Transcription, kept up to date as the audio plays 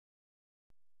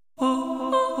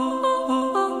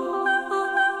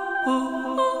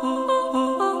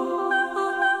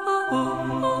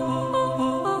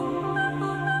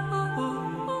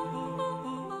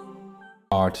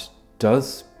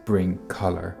does bring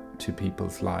colour to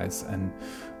people's lives, and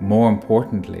more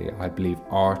importantly, I believe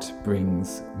art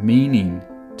brings meaning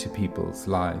to people's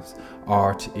lives.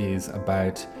 Art is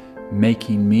about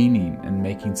making meaning and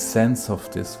making sense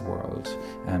of this world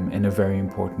in a very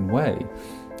important way.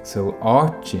 So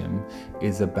Artgym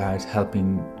is about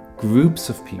helping groups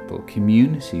of people,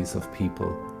 communities of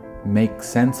people, make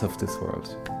sense of this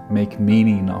world, make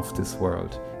meaning of this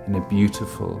world in a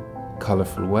beautiful,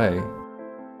 colourful way.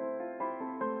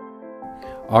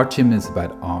 Artgym is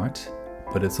about art,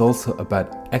 but it's also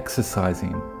about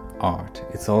exercising art.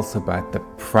 It's also about the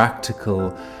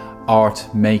practical art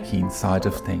making side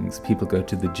of things. People go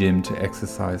to the gym to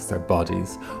exercise their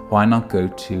bodies. Why not go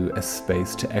to a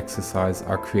space to exercise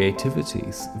our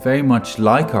creativities? Very much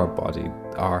like our body,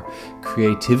 our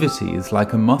creativity is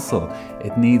like a muscle.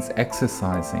 It needs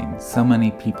exercising. So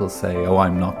many people say, oh,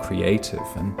 I'm not creative.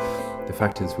 And the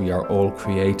fact is we are all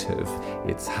creative.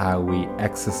 It's how we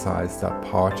exercise that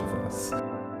part of us.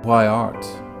 Why art?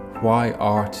 Why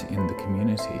art in the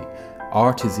community?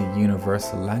 Art is a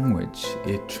universal language.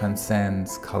 It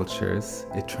transcends cultures,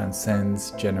 it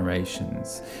transcends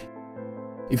generations.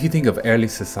 If you think of early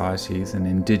societies and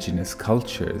indigenous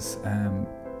cultures,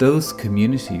 those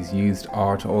communities used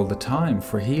art all the time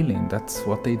for healing. That's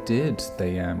what they did.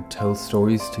 They told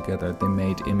stories together, they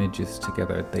made images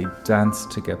together, they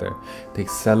danced together, they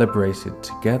celebrated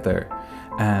together.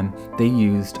 They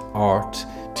used art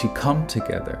to come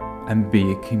together and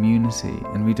be a community,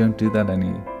 and we don't do that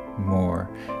anymore.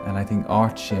 And I think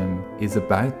Artgym is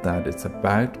about that. It's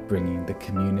about bringing the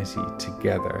community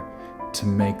together to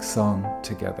make song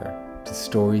together, to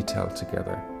storytell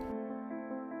together.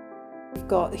 We've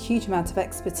got a huge amount of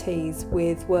expertise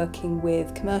with working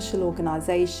with commercial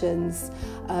organisations,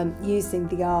 using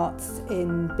the arts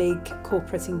in big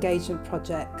corporate engagement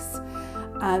projects.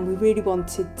 And we really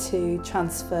wanted to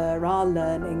transfer our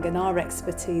learning and our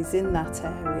expertise in that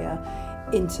area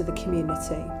into the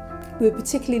community. We were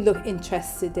particularly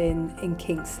interested in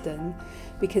Kingston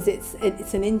because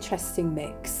it's an interesting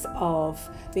mix of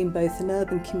being both an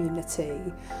urban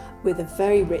community with a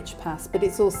very rich past, but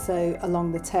it's also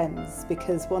along the Thames,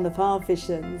 because one of our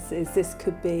visions is this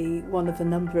could be one of a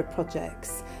number of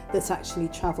projects that actually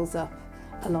travels up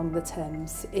along the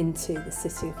Thames into the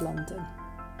City of London.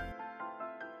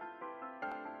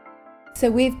 So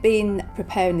we've been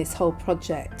preparing this whole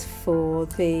project for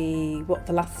the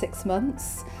last 6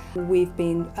 months. We've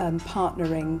been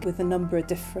partnering with a number of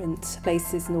different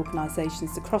places and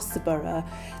organisations across the borough.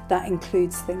 That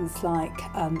includes things like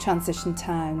Transition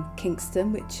Town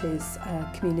Kingston, which is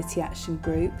a community action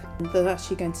group. They're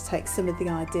actually going to take some of the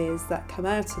ideas that come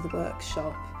out of the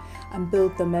workshop and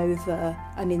build them over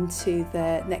and into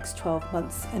their next 12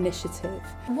 months initiative.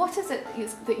 What is it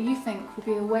that you think will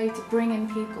be a way to bring in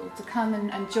people to come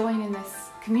and join in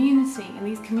this community, in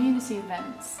these community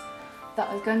events that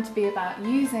are going to be about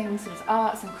using sort of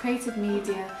arts and creative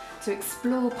media to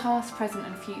explore past, present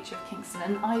and future of Kingston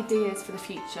and ideas for the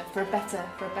future, for a better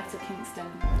Kingston?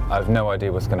 I have no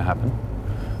idea what's going to happen.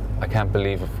 I can't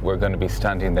believe if we're going to be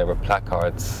standing there with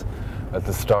placards at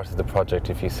the start of the project.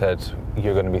 If you said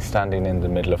you're going to be standing in the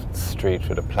middle of the street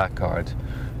with a placard,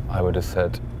 I would have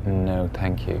said no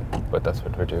thank you, but that's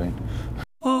what we're doing.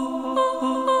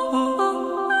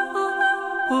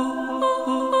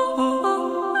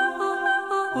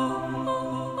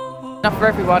 Enough for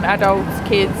everyone, adults,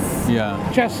 kids.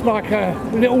 Yeah. Just like a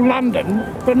little London,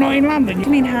 but not in London. I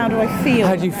mean, how do I feel?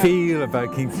 How do you feel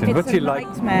about Kingston? What do you like?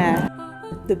 It's a nightmare.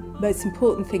 The most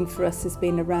important thing for us has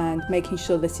been around making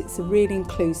sure that it's a really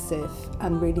inclusive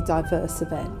and really diverse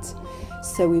event.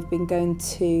 So we've been going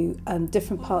to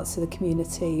different parts of the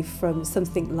community, from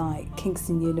something like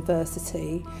Kingston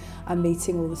University and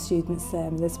meeting all the students there.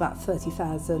 And there's about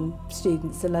 30,000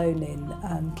 students alone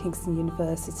in Kingston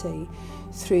University,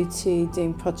 through to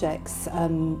doing projects,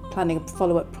 planning a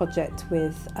follow-up project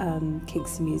with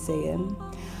Kingston Museum.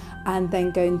 And then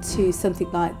going to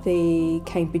something like the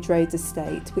Cambridge Road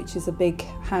estate, which is a big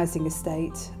housing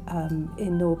estate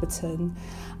in Norbiton.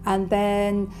 And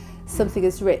then something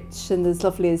as rich and as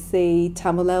lovely as the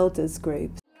Tamil Elders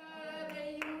group.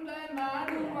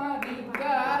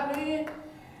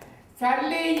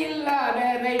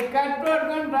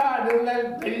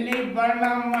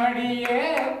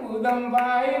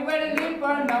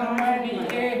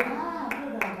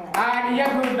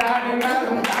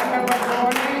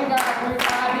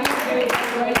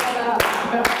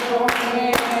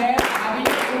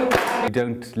 We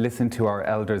don't listen to our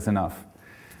elders enough,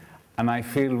 and I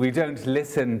feel we don't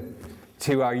listen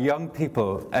to our young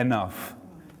people enough,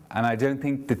 and I don't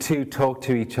think the two talk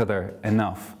to each other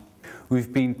enough.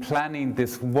 we've been planning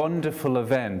this wonderful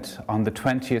event on the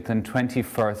 20th and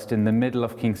 21st in the middle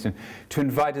of Kingston to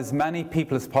invite as many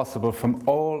people as possible from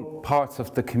all parts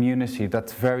of the community.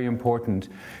 That's very important,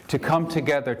 to come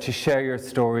together to share your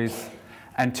stories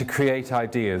and to create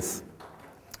ideas.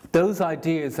 Those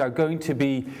ideas are going to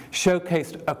be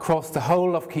showcased across the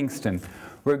whole of Kingston.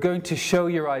 We're going to show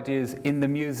your ideas in the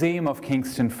Museum of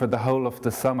Kingston for the whole of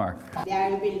the summer.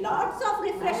 There will be lots of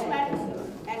refreshments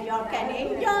and you can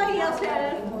enjoy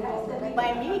yourself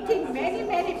by meeting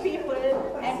many people,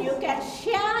 and you can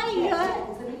share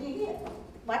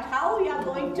how you are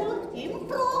going to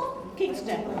improve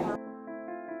Kingston.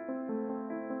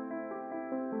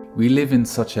 We live in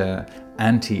such a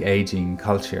anti-aging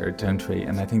culture, don't we?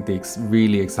 And I think the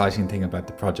really exciting thing about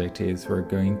the project is we're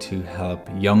going to help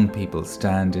young people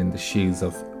stand in the shoes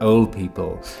of old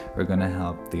people. We're going to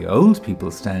help the old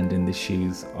people stand in the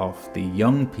shoes of the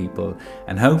young people,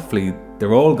 and hopefully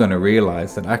they're all going to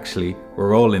realize that actually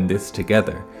we're all in this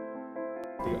together.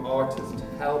 The artist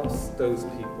helps those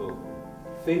people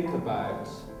think about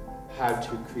how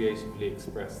to creatively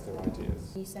express their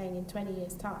ideas. You're saying in 20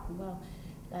 years' time, well,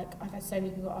 like I've had so many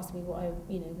people ask me what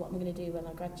I'm going to do when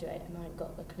I graduate, and I ain't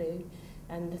got a clue.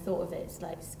 And the thought of it's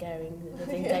like scaring the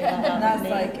living daylight out of me.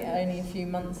 That's like only a few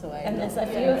months away. And there's a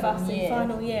few of us in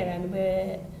final year, and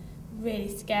we're really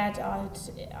scared. I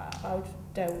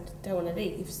don't want to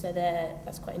leave. So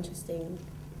that's quite interesting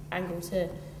angle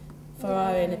for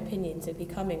our own opinion to be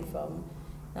coming from.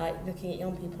 Like looking at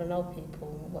young people and old people,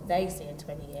 what they see in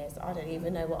 20 years. I don't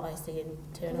even know what I see in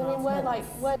 2.5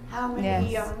 months. How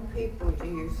many young people do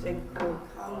you think will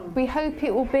come? We hope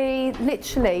it will be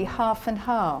literally half and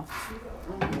half.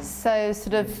 So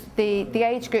sort of the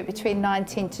age group between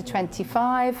 19 to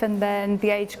 25, and then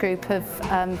the age group of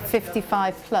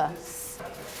 55 plus.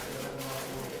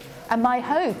 And my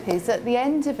hope is at the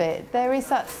end of it, there is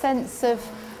that sense of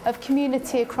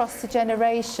community across the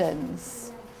generations.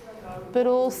 But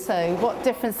also what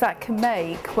difference that can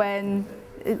make when,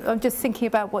 I'm just thinking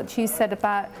about what you said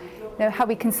about how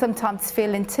we can sometimes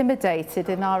feel intimidated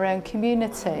in our own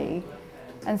community.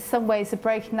 And some ways of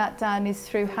breaking that down is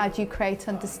through how do you create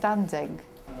understanding?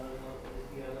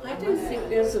 I don't think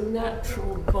there's a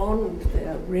natural bond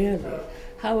there, really.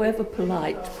 However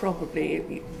polite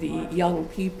probably the young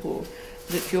people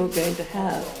that you're going to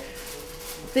have,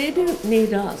 they don't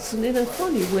need us, and in a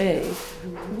funny way,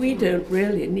 we don't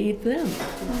really need them.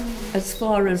 As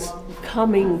far as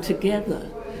coming together,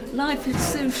 life is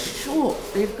so short,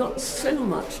 they've got so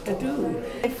much to do.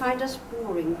 They find us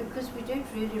boring because we don't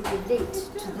really relate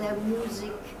to their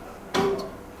music and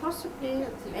possibly,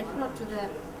 and not to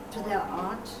their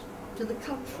art, to the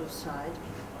cultural side.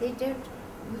 We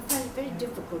find it very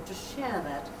difficult to share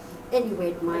that.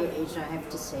 Anyway, at my age, I have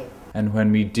to say. And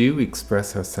when we do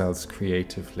express ourselves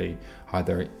creatively,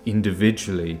 either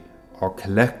individually or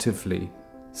collectively,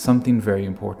 something very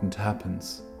important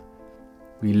happens.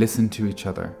 We listen to each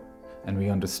other and we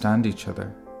understand each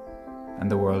other, and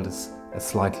the world is a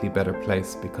slightly better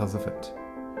place because of it.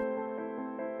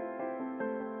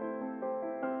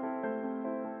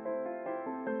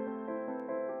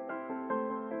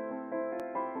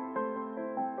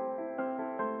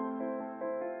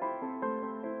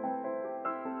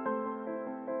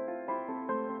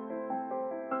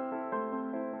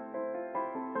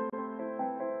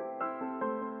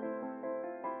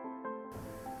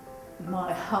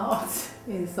 My heart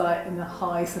is like in a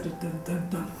high sort of dun dun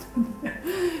dun.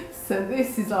 So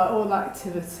this is like all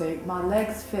activity. My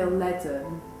legs feel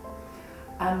leaden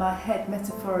and my head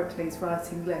metaphorically is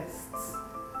writing lists.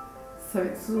 So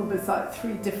it's almost like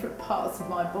 3 different parts of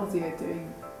my body are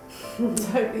doing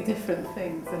totally different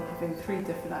things and having 3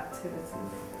 different activities.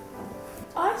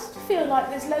 I feel like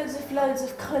there's loads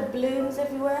of coloured balloons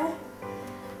everywhere.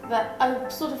 That I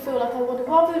sort of feel like I want to,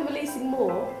 rather than releasing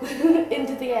more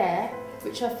into the air,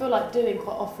 which I feel like doing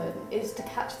quite often, is to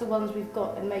catch the ones we've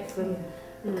got and make them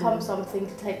become something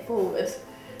to take forward.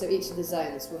 So each of the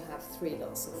zones will have 3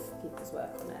 lots of people's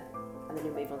work on it, and then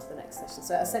you'll move on to the next session.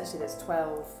 So essentially there's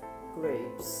 12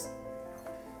 groups.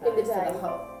 In the day?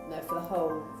 For the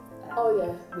whole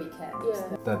weekend.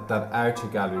 Yeah. That outer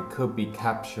gallery could be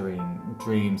capturing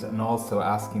dreams and also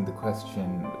asking the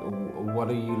question, what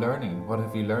are you learning? What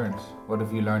have you learned? What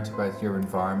have you learned about your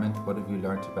environment? What have you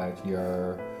learned about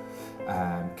your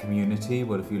community?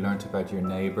 What have you learned about your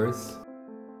neighbours?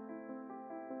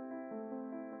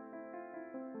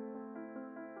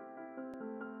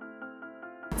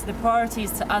 So the priority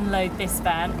is to unload this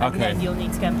van, and then you'll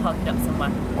need to go and park it up somewhere.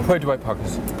 Where do I park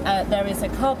it? There is a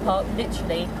car park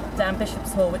literally down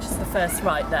Bishop's Hall, which is the first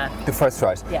right there. The first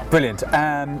right? Yeah. Brilliant.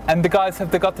 And the guys, have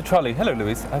they got the trolley? Hello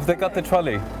Louise, have they got the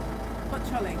trolley? What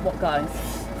trolley? What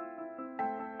guys?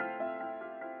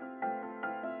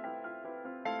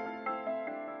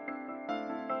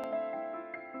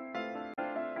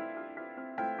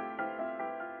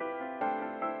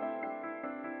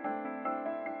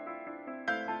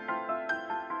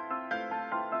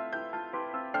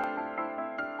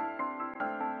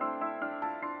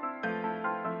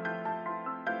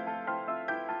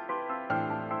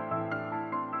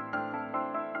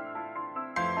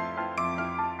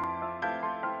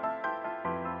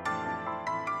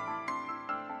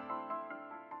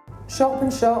 Shop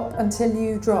and shop until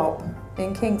you drop.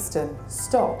 In Kingston,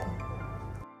 stop.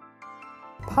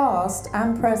 Past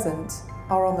and present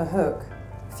are on the hook.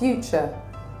 Future,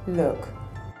 look.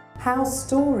 How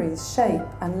stories shape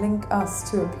and link us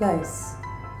to a place.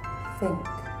 Think.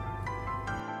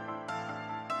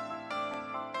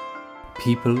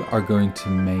 People are going to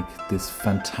make this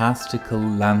fantastical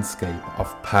landscape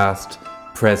of past,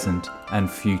 present and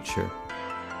future,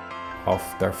 of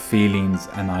their feelings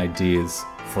and ideas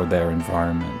for their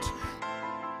environment.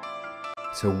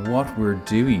 So what we're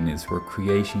doing is we're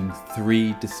creating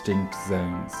 3 distinct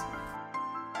zones.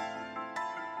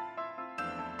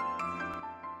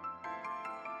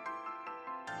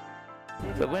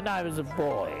 But when I was a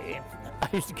boy, I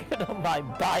used to get on my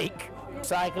bike,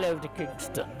 cycle over to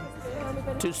Kingston,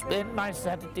 to spend my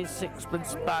Saturday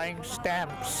sixpence buying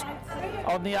stamps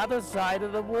on the other side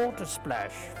of the water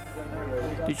splash.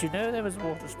 Did you know there was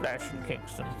water splash in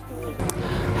Kingston?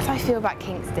 How do I feel about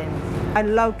Kingston? I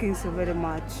love Kingston very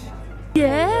much.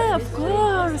 Yeah, of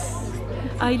course.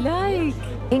 I like.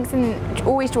 Kingston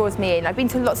always draws me in. I've been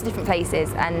to lots of different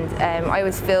places and I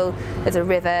always feel there's a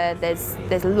river,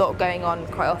 there's a lot going on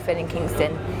quite often in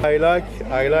Kingston. I like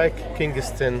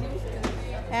Kingston.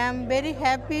 I'm very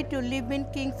happy to live in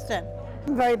Kingston.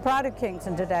 I'm very proud of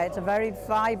Kingston today. It's a very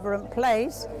vibrant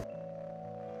place.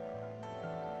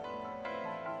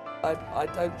 I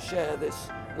don't share this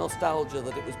nostalgia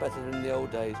that it was better in the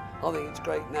old days. I think it's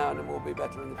great now and it will be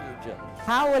better in the future.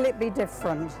 How will it be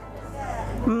different?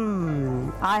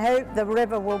 I hope the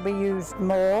river will be used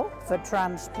more for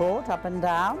transport up and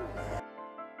down.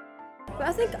 But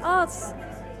I think arts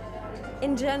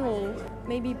in general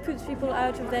maybe puts people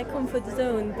out of their comfort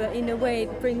zone, but in a way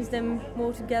it brings them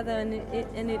more together and it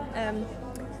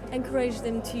encourages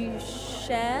them to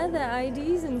share their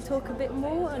ideas and talk a bit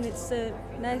more, and it's a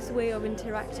nice way of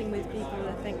interacting with people,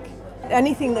 I think.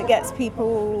 Anything that gets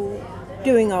people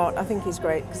doing art I think is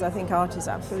great, because I think art is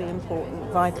absolutely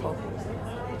important, vital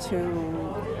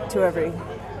to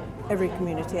every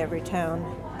community, every town.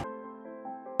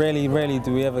 Rarely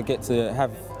do we ever get to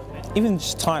have even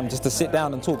just time just to sit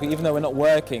down and talk, even though we're not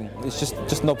working. It's just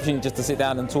an opportunity just to sit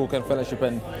down and talk and fellowship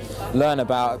and learn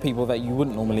about people that you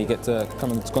wouldn't normally get to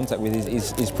come into contact with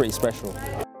is pretty special.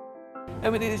 I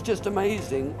mean, it is just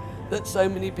amazing that so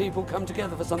many people come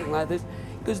together for something like this,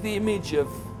 because the image of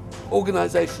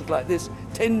organisations like this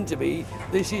tend to be,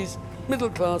 this is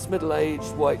middle-class,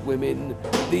 middle-aged white women,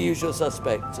 the usual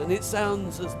suspects, and it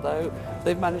sounds as though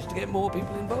they've managed to get more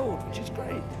people involved, which is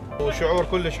great. وشعور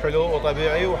كلش حلو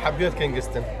وطبيعي وحبيت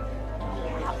كينغستون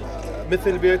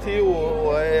مثل بيتي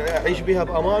وأعيش بها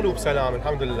بأمان وبسلام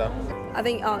الحمد لله. I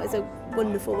think art is a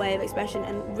wonderful way of expression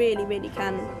and really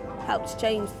can help to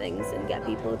change things and get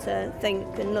people to think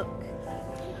and look.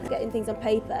 Getting things on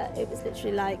paper, it was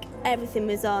literally like everything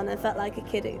was on. I felt like a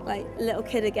kid, like a little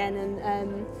kid again,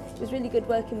 and it was really good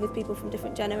working with people from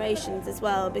different generations as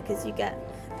well, because you get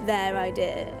their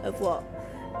idea of what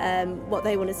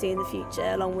they want to see in the future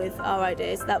along with our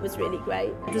ideas. That was really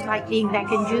great. It was like being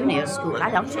back in junior school. I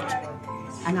loved it,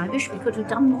 and I wish we could have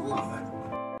done more.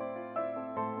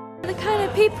 The kind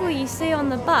of people you see on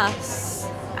the bus,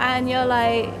 and you're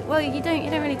like, well, you don't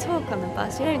really talk on the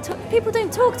bus. People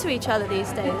don't talk to each other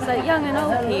these days, like young and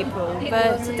old people.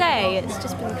 But today, it's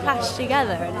just been clashed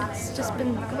together, and it's just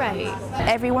been great.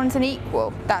 Everyone's an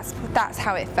equal. That's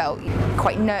how it felt.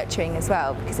 Quite nurturing as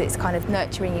well, because it's kind of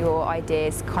nurturing your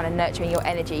ideas, kind of nurturing your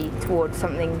energy towards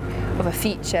something of a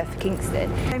future for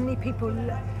Kingston. So many people,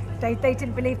 they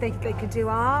didn't believe they could do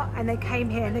art, and they came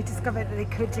here and they discovered that they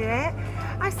could do it.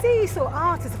 I see sort of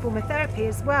art as a form of therapy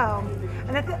as well,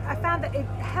 and I found that it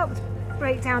helped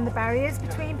break down the barriers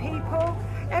between people.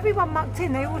 Everyone mucked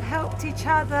in, they all helped each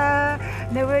other,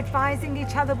 and they were advising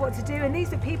each other what to do, and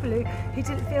these are people who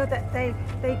didn't feel that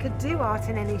they could do art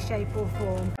in any shape or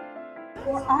form.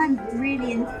 Well, I'm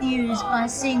really enthused by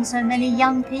seeing so many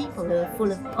young people who are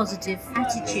full of positive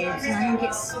attitudes, and I think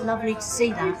it's lovely to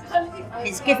see that.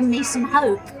 It's given me some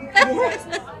hope.